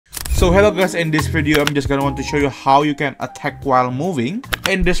So hello guys, in this video I'm just gonna want to show you how you can attack while moving.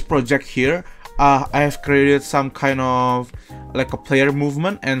 In this project here, I have created some kind of like a player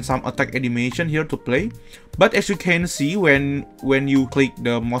movement and some attack animation here to play. But as you can see, when you click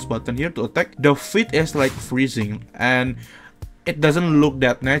the mouse button here to attack, the feed is like freezing and it doesn't look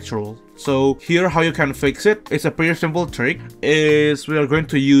that natural. So here how you can fix it, it's a pretty simple trick. Is we are going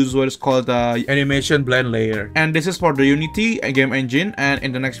to use what is called the animation blend layer, and this is for the Unity game engine, and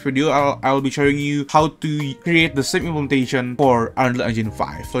in the next video I'll be showing you how to create the same implementation for Unreal Engine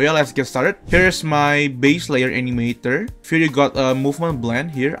 5. So yeah, let's get started. Here's my base layer animator. Here you got a movement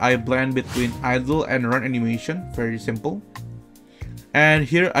blend. Here I blend between idle and run animation, very simple. And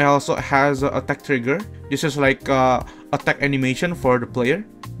here I also has a attack trigger. This is like attack animation for the player,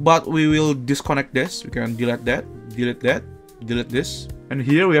 but we will disconnect this. We can delete that, delete that, delete this, and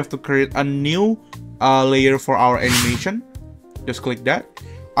here we have to create a new layer for our animation. Just click that.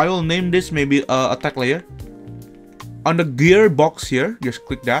 I will name this maybe attack layer. On the gear box here, just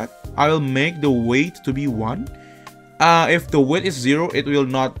click that. I will make the weight to be 1. If the weight is 0, it will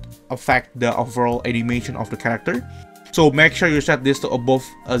not affect the overall animation of the character. So make sure you set this to above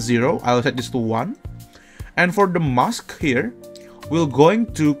 0. I'll set this to 1. And for the mask here, we're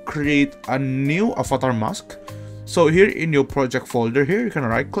going to create a new avatar mask. So here in your project folder here, you can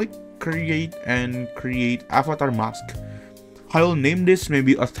right click, create, and create avatar mask. I will name this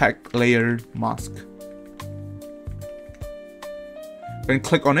maybe attack layer mask. Then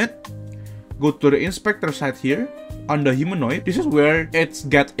click on it. Go to the inspector side here. On the humanoid, this is where it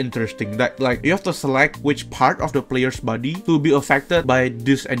gets interesting. That like you have to select which part of the player's body to be affected by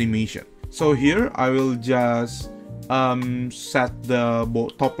this animation. So here I will just set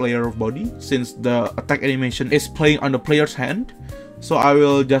the top layer of body, since the attack animation is playing on the player's hand. So I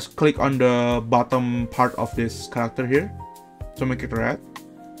will just click on the bottom part of this character here to make it red.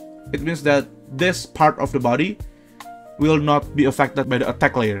 It means that this part of the body will not be affected by the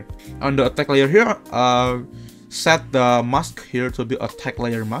attack layer. On the attack layer here, set the mask here to be attack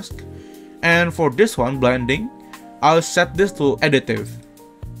layer mask. And for this one, blending, I'll set this to additive.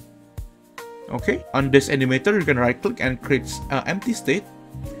 Okay, on this animator you can right click and create empty state.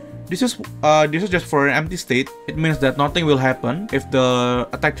 This is just for an empty state. It means that nothing will happen if the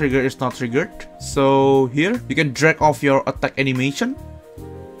attack trigger is not triggered. So here you can drag off your attack animation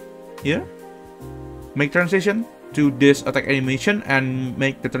here, make transition to this attack animation, and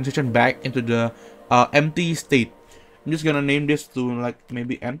make the transition back into the empty state. I'm just gonna name this to like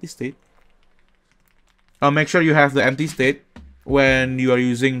maybe empty state. Make sure you have the empty state when you are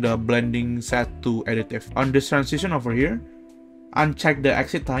using the blending set to additive. On this transition over here, uncheck the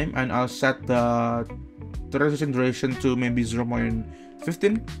exit time, and I'll set the transition duration to maybe 0.15.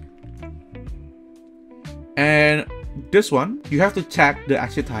 And this one, you have to check the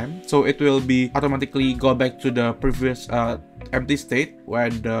exit time, so it will be automatically go back to the previous empty state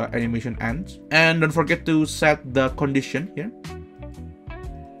when the animation ends. And don't forget to set the condition here.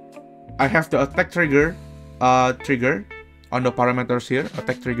 I have the attack trigger on the parameters here,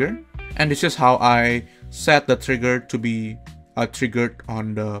 attack trigger, and this is how I set the trigger to be triggered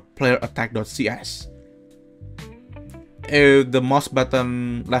on the player attack.cs. If the mouse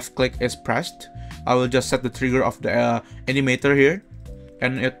button left click is pressed, I will just set the trigger of the animator here,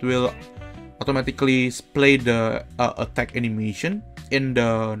 and it will automatically play the attack animation in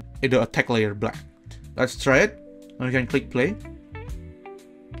the attack layer blend. Let's try it. Now you can click play.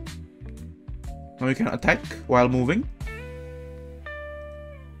 Now you can attack while moving.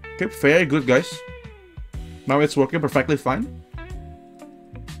 Okay, very good guys. Now it's working perfectly fine.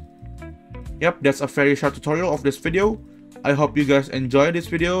 Yep, that's a very short tutorial of this video. I hope you guys enjoyed this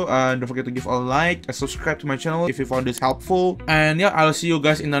video, and don't forget to give a like and subscribe to my channel if you found this helpful. And yeah, I'll see you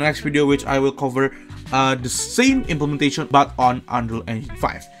guys in the next video, which I will cover the same implementation but on Unreal Engine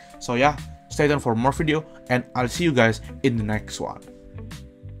 5. So yeah, stay tuned for more video, and I'll see you guys in the next one.